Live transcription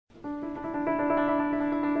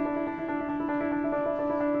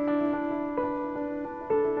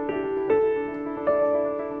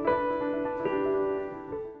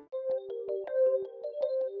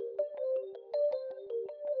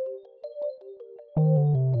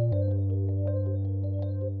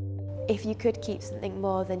If you could keep something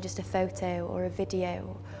more than just a photo or a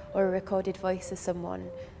video or a recorded voice of someone,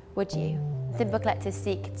 would you? Simple collectors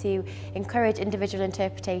seek to encourage individual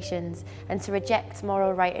interpretations and to reject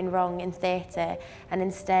moral right and wrong in theatre, and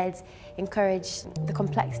instead encourage the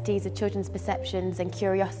complexities of children's perceptions and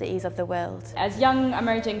curiosities of the world. As young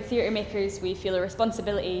emerging theatre makers, we feel a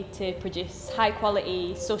responsibility to produce high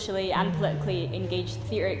quality, socially and politically engaged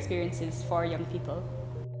theatre experiences for young people.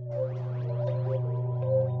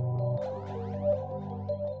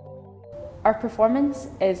 Our performance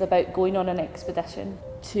is about going on an expedition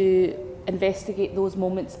to investigate those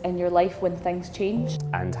moments in your life when things change.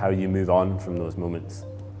 And how you move on from those moments.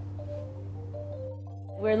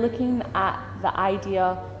 We're looking at the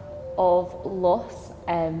idea of loss,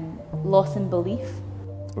 loss in belief.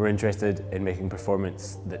 We're interested in making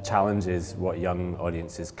performance that challenges what young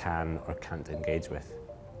audiences can or can't engage with.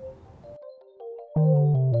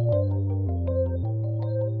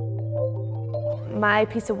 My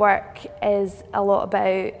piece of work is a lot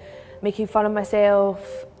about making fun of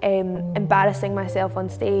myself, embarrassing myself on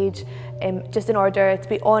stage, just in order to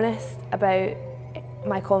be honest about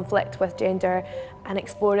my conflict with gender and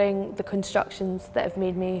exploring the constructions that have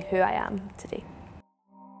made me who I am today.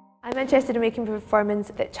 I'm interested in making a performance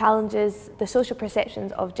that challenges the social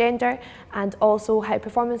perceptions of gender and also how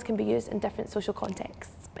performance can be used in different social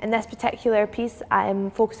contexts. In this particular piece, I'm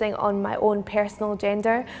focusing on my own personal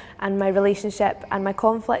gender and my relationship and my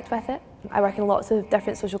conflict with it. I work in lots of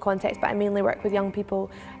different social contexts, but I mainly work with young people,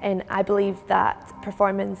 and I believe that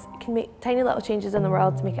performance can make tiny little changes in the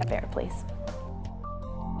world to make it a better place.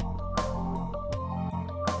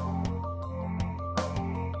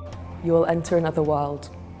 You will enter another world.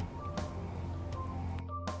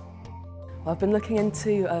 I've been looking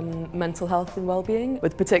into mental health and well-being,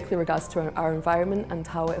 with particular regards to our environment and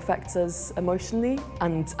how it affects us emotionally,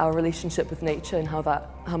 and our relationship with nature and how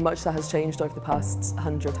much that has changed over the past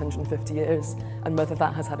 100, 150 years, and whether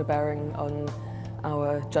that has had a bearing on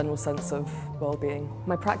our general sense of well-being.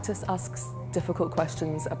 My practice asks difficult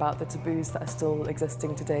questions about the taboos that are still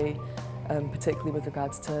existing today, particularly with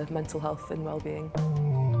regards to mental health and well-being.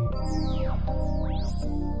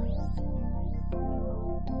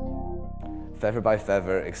 Feather by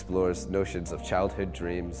Feather explores notions of childhood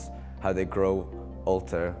dreams, how they grow,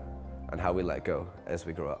 alter, and how we let go as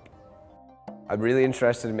we grow up. I'm really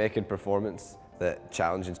interested in making performance that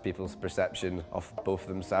challenges people's perception of both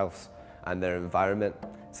themselves and their environment.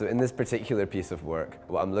 So in this particular piece of work,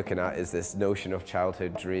 what I'm looking at is this notion of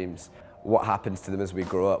childhood dreams. What happens to them as we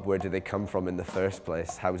grow up? Where do they come from in the first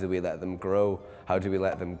place? How do we let them grow? How do we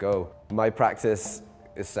let them go? My practice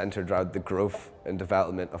is centred around the growth and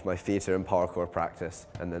development of my theatre and parkour practice,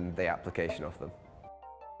 and then the application of them.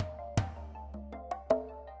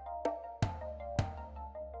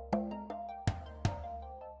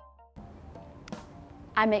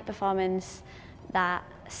 I make performance that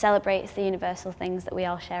celebrates the universal things that we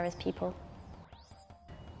all share as people.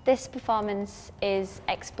 This performance is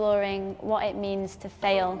exploring what it means to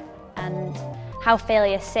fail and how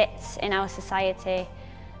failure sits in our society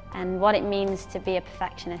and what it means to be a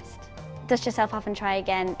perfectionist. Dust Yourself Off and Try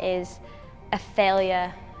Again is a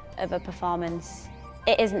failure of a performance.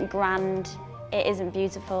 It isn't grand, it isn't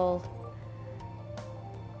beautiful,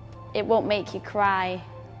 it won't make you cry,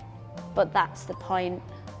 but that's the point,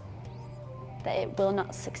 that it will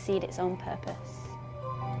not succeed its own purpose.